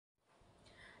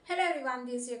Hello everyone,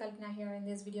 this is Chinnaiah Kalpana here. In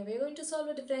this video, we are going to solve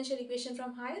a differential equation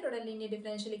from higher order linear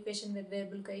differential equation with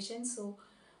variable coefficients. So,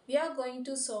 we are going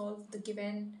to solve the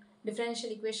given differential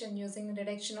equation using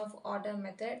reduction of order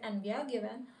method, and we are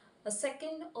given a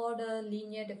second order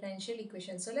linear differential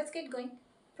equation. So, let's get going.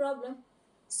 Problem.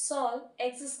 Solve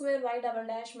x square y double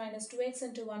dash minus 2x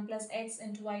into 1 plus x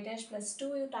into y dash plus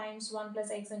 2 times 1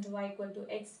 plus x into y equal to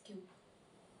x cube.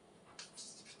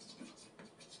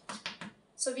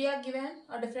 So we are given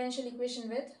a differential equation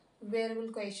with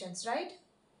variable coefficients, right?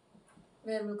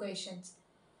 Variable coefficients.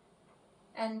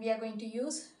 And we are going to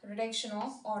use reduction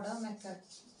of order method.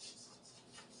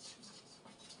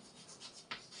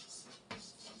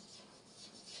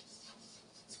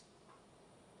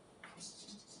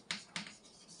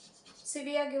 See,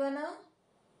 we are given a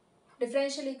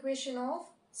differential equation of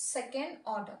second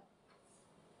order.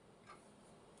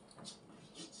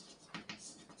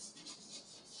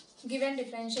 Given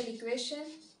differential equation,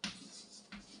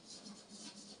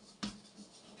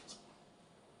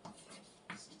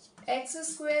 x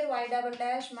square y double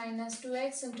dash minus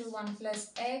 2x into 1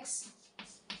 plus x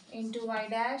into y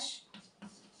dash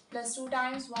plus 2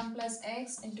 times 1 plus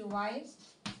x into y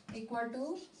equal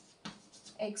to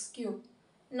x cube.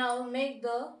 Now make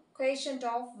the quotient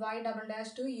of y double dash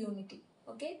to unity.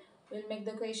 Okay, we'll make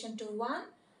the quotient to 1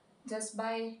 just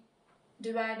by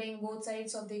dividing both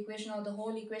sides of the equation or the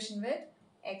whole equation with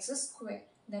x square.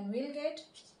 Then we'll get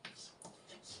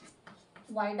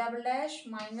y double dash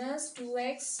minus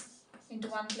 2x into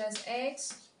 1 plus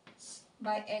x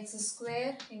by x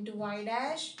square into y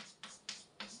dash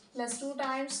plus 2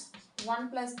 times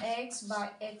 1 plus x by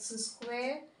x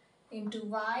square into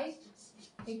y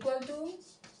equal to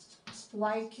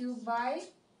y cube by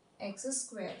x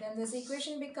square. Then this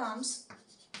equation becomes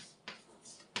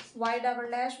y double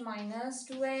dash minus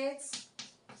 2x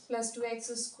plus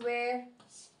 2x square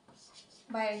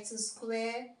by x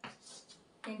square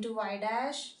into y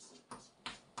dash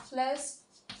plus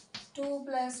 2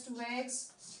 plus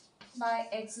 2x by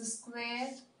x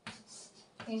square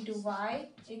into y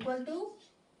equal to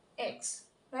x,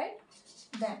 right?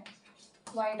 Then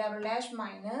y double dash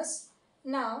minus,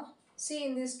 now see,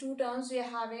 in these two terms we are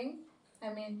having,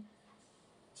 in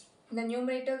the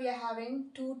numerator we are having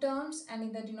two terms and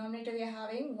in the denominator we are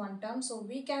having one term. So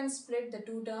we can split the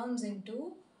two terms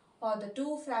into, or the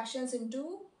two fractions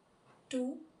into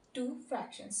two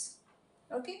fractions.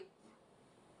 Okay.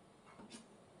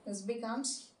 This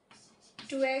becomes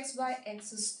 2x by x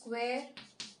square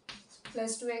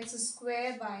plus 2x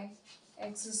square by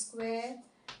x square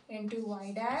into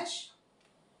y dash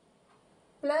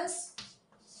plus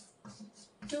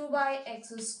 2 by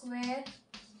x square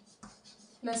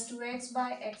plus 2x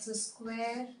by x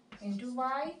square into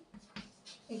y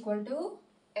equal to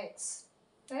x,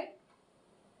 right?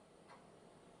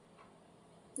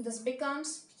 This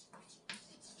becomes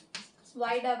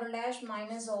y double dash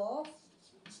minus of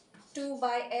 2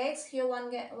 by x, here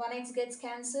 1x gets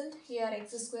cancelled, here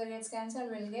x square gets cancelled,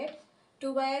 we'll get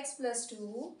 2 by x plus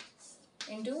 2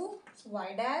 into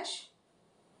y dash,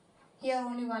 here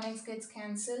only 1x gets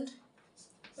cancelled,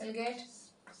 we'll get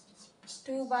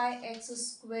 2 by x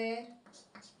square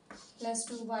plus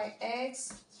 2 by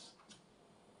x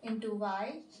into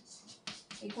y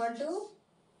equal to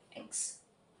x.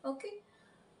 Okay.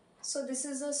 So this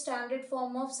is a standard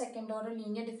form of second order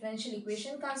linear differential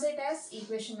equation. Consider it as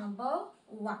equation number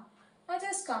 1. Now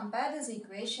just compare this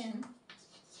equation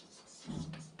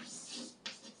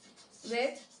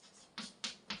with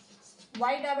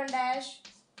y double dash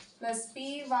plus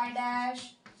py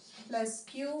dash plus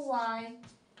qy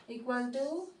equal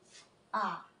to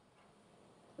r.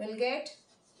 We'll get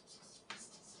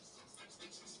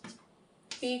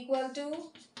p equal to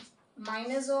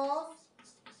minus of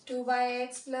 2 by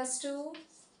x plus 2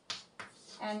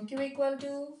 and q equal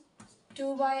to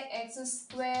 2 by x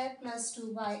square plus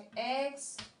 2 by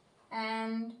x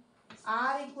and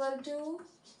r equal to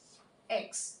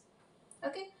x.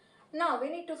 Okay. Now we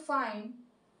need to find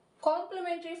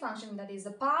complementary function, that is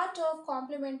the part of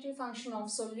complementary function of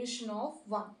solution of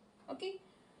 1. Okay.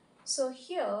 So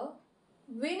here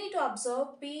we need to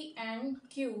observe p and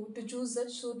q to choose the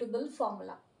suitable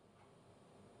formula.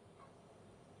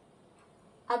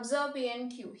 Observe p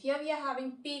and q. Here we are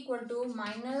having p equal to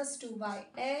minus 2 by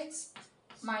x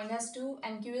minus 2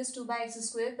 and q is 2 by x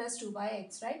square plus 2 by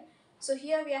x, right? So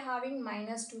here we are having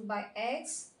minus 2 by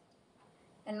x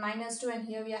and minus 2, and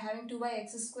here we are having 2 by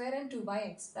x square and 2 by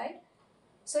x, right?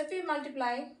 So if we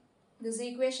multiply this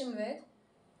equation with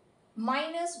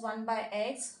minus 1 by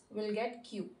x, we'll get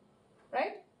q,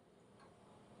 right?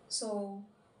 So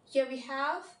here we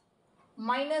have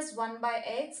minus 1 by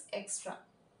x extra.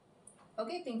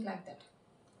 Okay, think like that.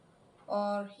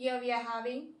 or here we are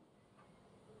having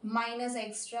minus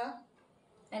extra,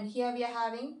 and here we are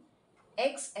having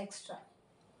x extra.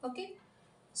 Okay,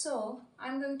 so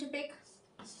I'm going to pick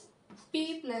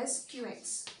P plus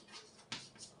Qx.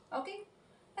 Okay,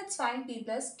 let's find P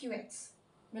plus Qx.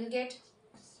 We'll get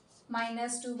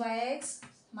minus 2 by x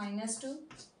minus 2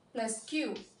 plus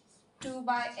q 2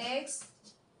 by x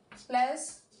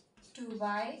plus 2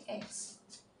 by x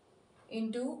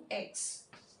into x.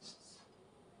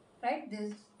 Right,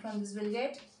 this from this we'll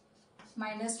get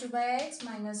minus 2 by x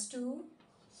minus 2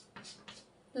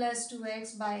 plus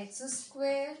 2x by x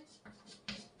square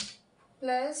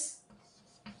plus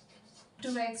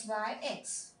 2x by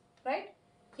x. Right,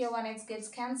 here 1x gets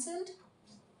cancelled,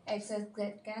 x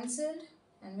get cancelled,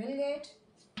 and we'll get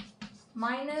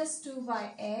minus 2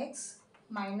 by x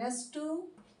minus 2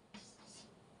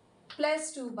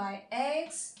 plus 2 by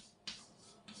x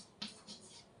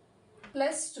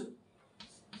plus 2.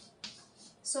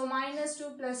 So minus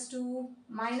 2 plus 2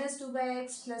 minus 2 by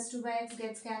x plus 2 by x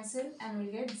gets cancelled, and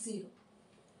we'll get 0.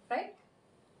 Right?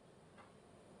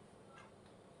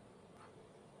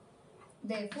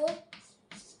 Therefore,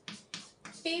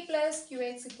 P plus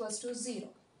Qx equals to 0.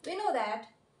 We know that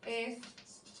if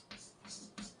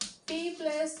P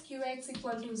plus Qx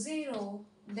equal to 0,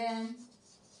 then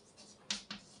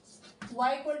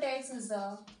y equal to x is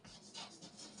a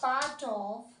part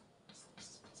of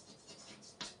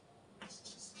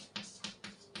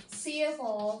CF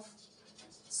of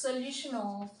solution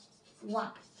of 1.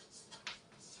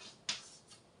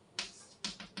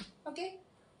 Okay,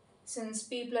 since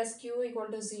P plus Q equal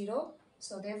to 0,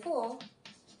 so therefore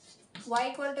y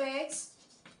equal to x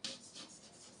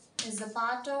is the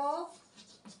part of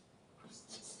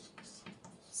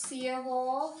CF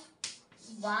of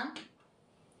 1,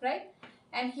 right?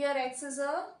 And here x is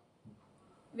a,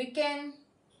 we can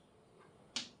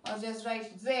or just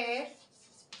write where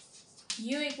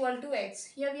u equal to x.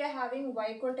 Here we are having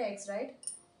y equal to x, right?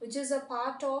 Which is a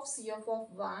part of CF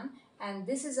of 1, and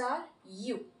this is our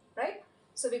u, right?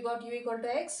 So we got u equal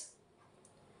to x.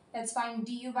 Let's find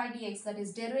du by dx, that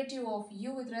is derivative of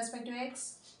u with respect to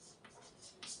x.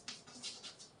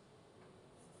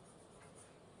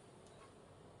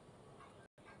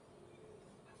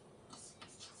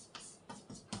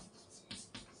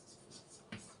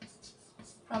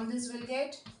 From this we'll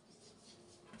get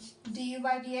du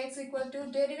by dx equal to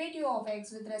derivative of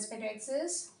x with respect to x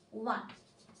is 1.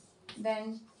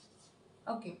 Then,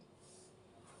 okay,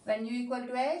 when u equal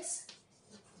to x,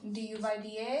 du by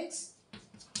dx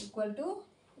equal to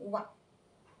 1.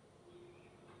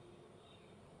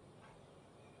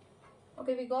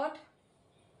 Okay, we got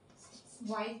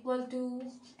y equal to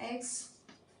x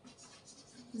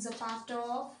is a part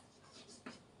of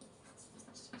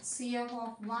CF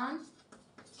of 1,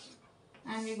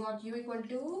 and we got u equal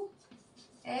to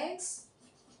x,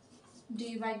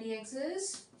 du by dx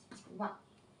is 1.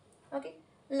 Okay,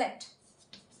 let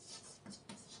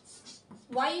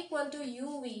y equal to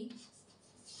uv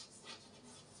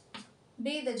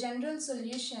be the general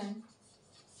solution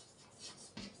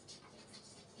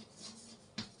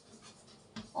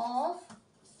of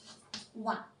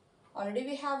 1. Already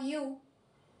we have u,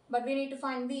 but we need to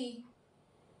find v.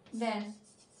 Then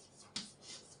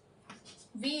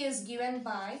v is given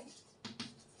by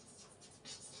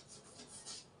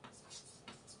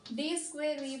d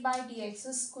square v by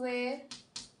dx square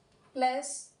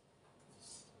plus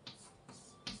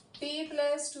p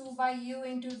plus 2 by u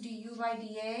into du by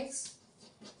dx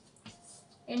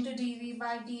into dv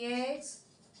by dx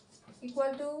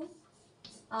equal to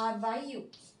r by u.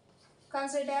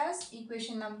 Consider as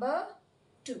equation number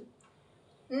 2.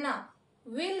 Now,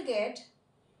 we'll get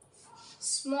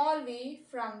small v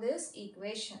from this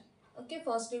equation. Okay,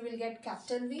 firstly we'll get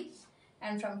capital V,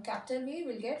 and from capital V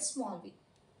we'll get small v.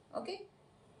 Okay.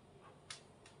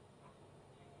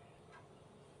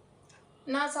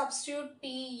 Now substitute p,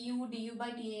 u, du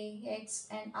by dx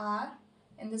and r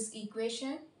in this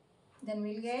equation. Then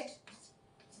we'll get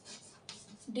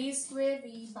d square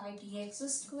v by dx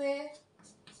square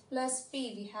plus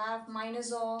p. We have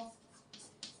minus of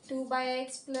 2 by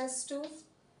x plus 2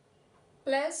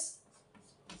 plus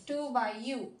 2 by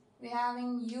u. We are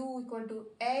having u equal to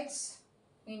x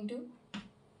into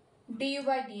du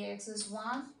by dx is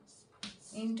 1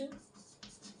 into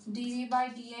dv by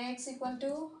dx equal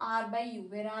to r by u,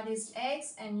 where r is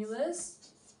x and u is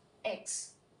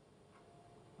x.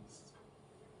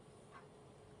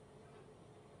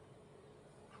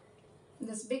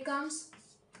 This becomes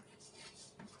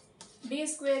d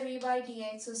square v by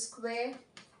dx square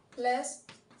plus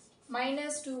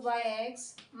minus 2 by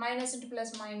x, minus into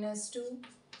plus minus 2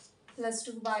 plus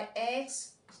 2 by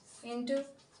x into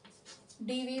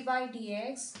dv by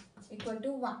dx equal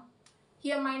to 1.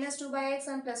 Here minus 2 by x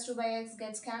and plus 2 by x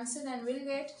gets cancelled and we'll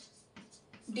get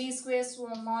d square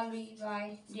small v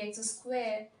by dx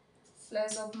square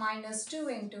plus of minus 2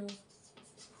 into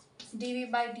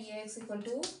dv by dx equal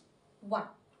to 1.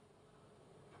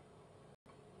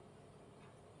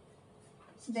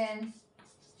 Then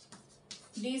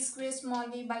d square small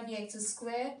v by dx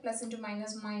square plus into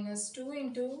minus 2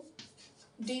 into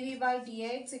dv by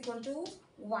dx equal to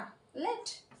 1.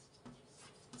 Let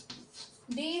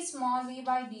d small v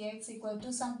by dx equal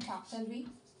to some capital V.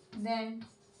 Then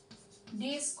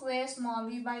d square small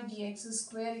v by dx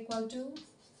square equal to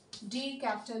d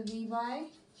capital V by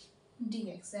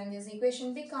dx. And this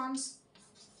equation becomes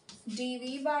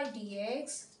dv by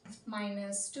dx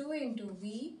minus 2 into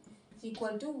v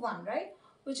equal to 1, right?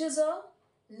 Which is a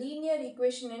linear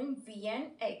equation in v and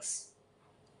x.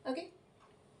 Okay.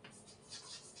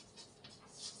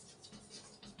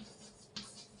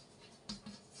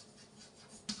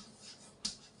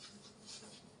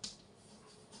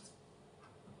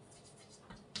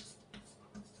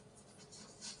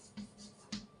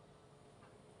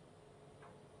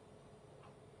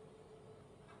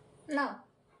 Now,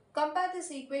 compare this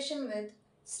equation with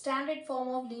standard form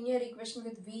of linear equation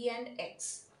with v and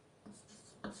x.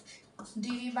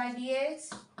 dv by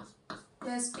dx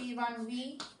plus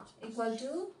p1v equal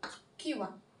to q1,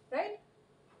 right?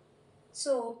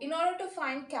 So, in order to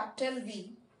find capital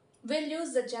V, we'll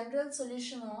use the general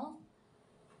solution of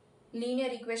linear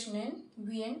equation in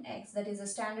v and x, that is a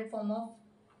standard form of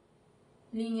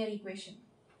linear equation.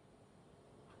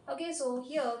 Okay, so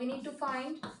here we need to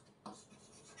find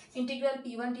integral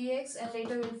p1 dx and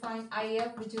later we'll find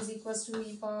if, which is equals to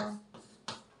e power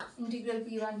integral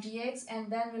p1 dx, and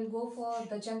then we'll go for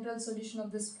the general solution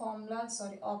of this formula,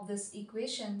 of this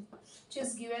equation, which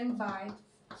is given by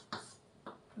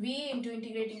v into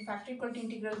integrating factor equal to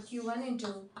integral q1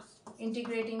 into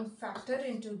integrating factor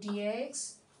into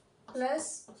dx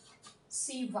plus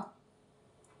c1.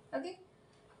 Okay,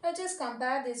 now just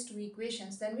compare these two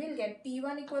equations, then we'll get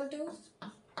p1 equal to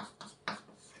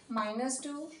minus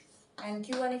 2 and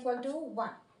q1 equal to 1.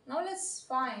 Now let's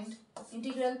find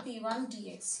integral p1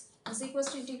 dx is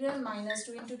equals to integral minus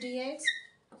 2 into dx,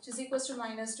 which is equals to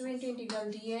minus 2 into integral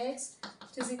dx,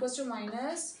 which is equals to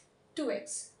minus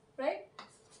 2x, right?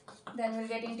 Then we'll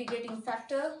get integrating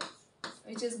factor,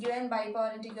 which is given by e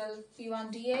power integral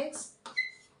p1 dx,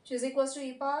 which is equals to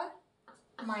e power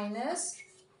minus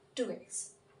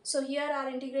 2x. So here our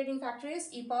integrating factor is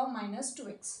e power minus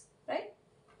 2x, right?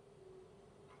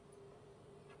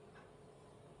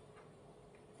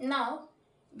 Now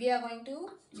we are going to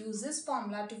use this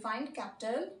formula to find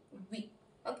capital V.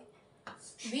 Okay,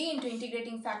 V into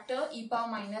integrating factor e power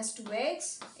minus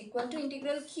 2x equal to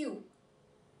integral q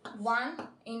 1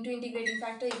 into integrating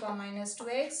factor e power minus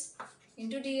 2x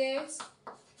into dx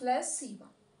plus c1.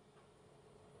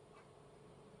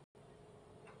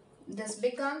 This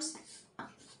becomes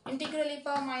integral e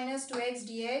power minus 2x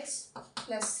dx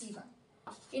plus c1.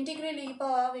 Integral e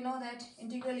power, we know that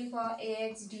integral e power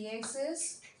ax dx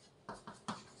is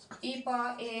e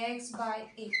power ax by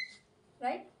a,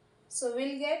 right? So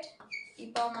we'll get e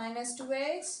power minus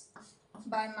 2x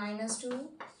by minus 2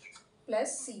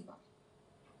 plus c1.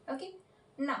 Okay,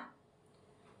 now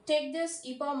take this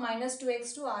e power minus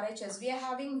 2x to RHS. We are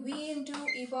having v into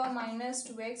e power minus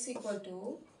 2x equal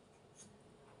to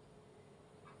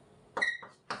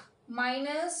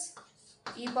minus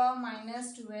e power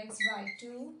minus 2x by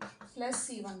 2 plus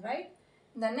c1, right?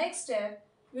 In the next step,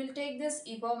 we'll take this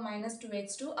e power minus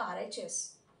 2x to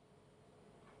RHS.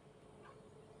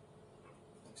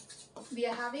 We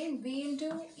are having v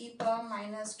into e power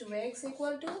minus 2x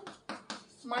equal to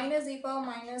minus e power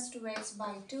minus 2x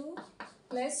by 2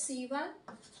 plus c1.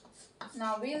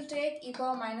 Now we'll take e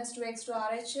power minus 2x to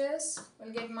RHS.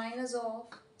 We'll get minus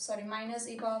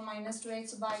e power minus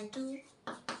 2x by 2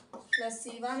 plus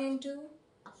c1 into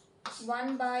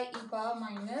 1 by e power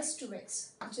minus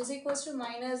 2x, which is equals to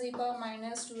minus e power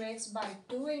minus 2x by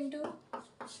 2 into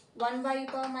 1 by e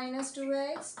power minus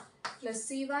 2x plus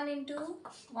c1 into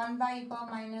 1 by e power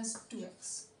minus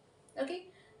 2x. Okay,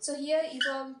 so here e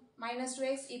power minus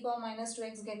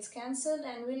 2x gets cancelled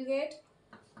and we'll get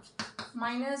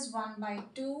minus 1 by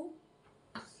 2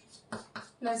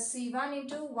 plus c1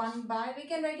 into 1 by, we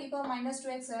can write e power minus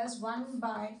 2x as 1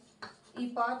 by e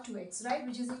power 2x, right,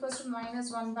 which is equals to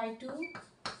minus 1 by 2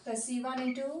 plus c1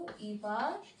 into e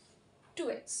power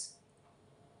 2x.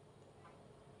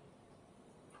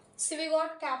 So we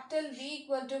got capital V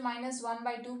equal to minus 1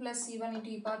 by 2 plus c1 into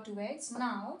e power 2x.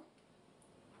 Now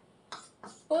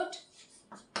put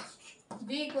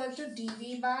V equal to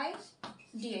dv by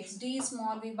dx, d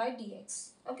small v by dx.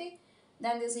 Okay,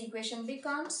 then this equation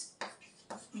becomes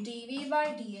dv by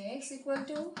dx equal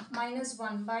to minus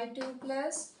 1 by 2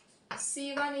 plus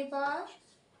c1 e power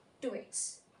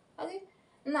 2x. Okay,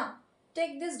 now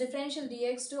take this differential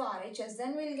dx to RHS,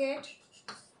 then we'll get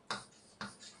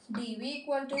dv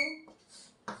equal to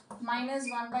minus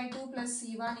 1 by 2 plus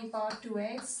c1 e power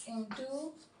 2x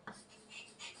into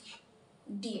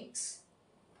dx.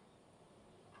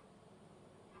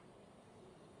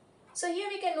 So here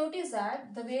we can notice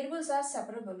that the variables are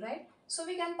separable, right? So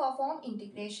we can perform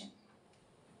integration.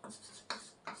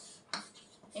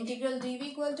 Integral dv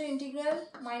equal to integral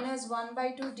minus 1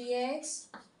 by 2 dx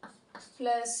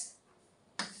plus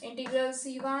integral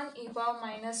c1 e power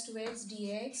minus 2x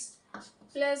dx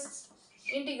plus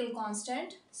integral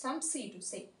constant some c2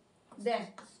 say. Then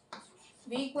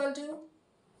v equal to,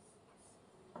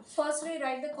 first we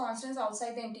write the constants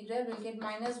outside the integral, we'll get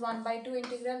minus 1 by 2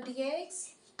 integral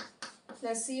dx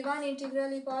plus c1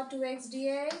 integral e power 2x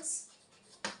dx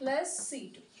plus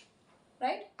c2,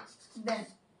 right? Then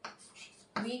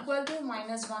v equal to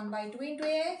minus 1 by 2 into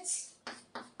x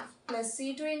plus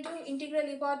c2 into integral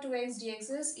e power 2x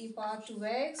dx is e power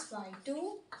 2x by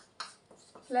 2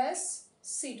 plus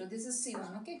c2. This is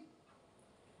c1, okay?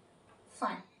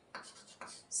 Fine.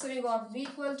 So we got v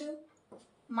equal to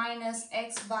minus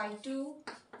x by 2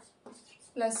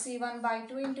 plus c1 by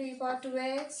 2 into e power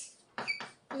 2x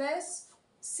plus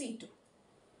c2.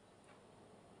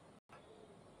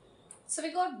 So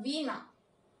we got v now.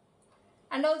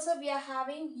 And also we are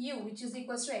having u which is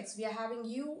equals to x. We are having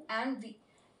u and v.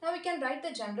 Now we can write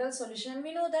the general solution.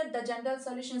 We know that the general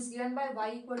solution is given by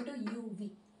y equal to uv,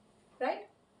 right?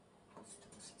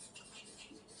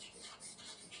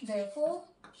 Therefore,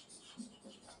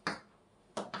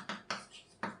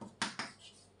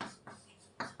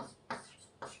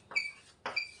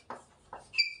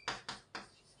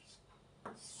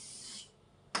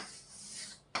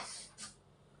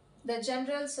 the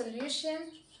general solution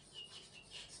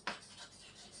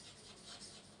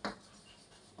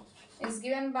is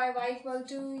given by y equal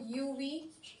to uv.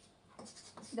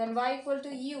 Then y equal to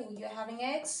u, you are having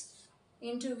x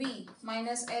into v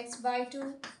minus x by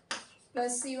 2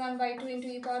 plus c1 by 2 into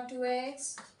e power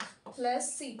 2x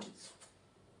plus c2,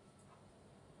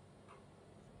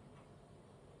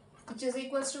 which is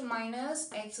equals to minus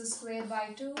x square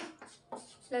by 2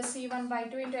 plus c1 by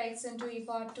 2 into x into e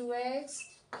power 2x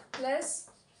plus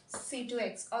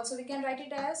c2x. Also we can write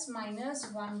it as minus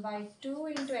 1 by 2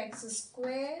 into x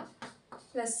square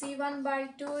plus c1 by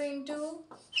 2 into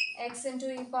x into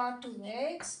e power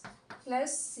 2x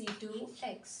plus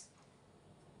c2x,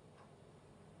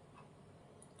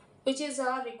 which is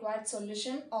our required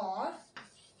solution. Or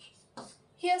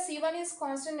here c1 is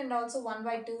constant and also 1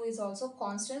 by 2 is also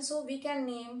constant, so we can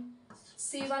name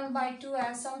c1 by 2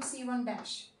 as some c1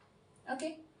 dash.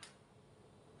 Okay,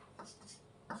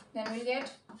 then we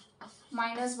get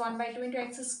minus 1 by 2 into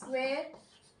x square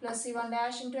plus c1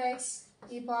 dash into x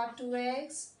e power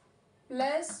 2x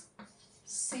plus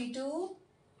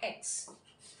c2x.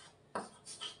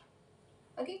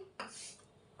 Okay,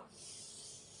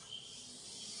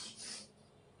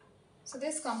 so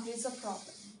this completes the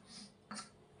problem.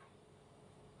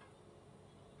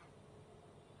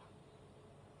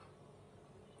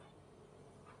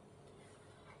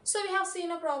 So we have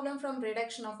seen a problem from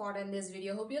reduction of order in this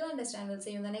video. Hope you'll understand. We'll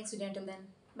see you in the next video. Until then,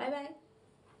 bye bye.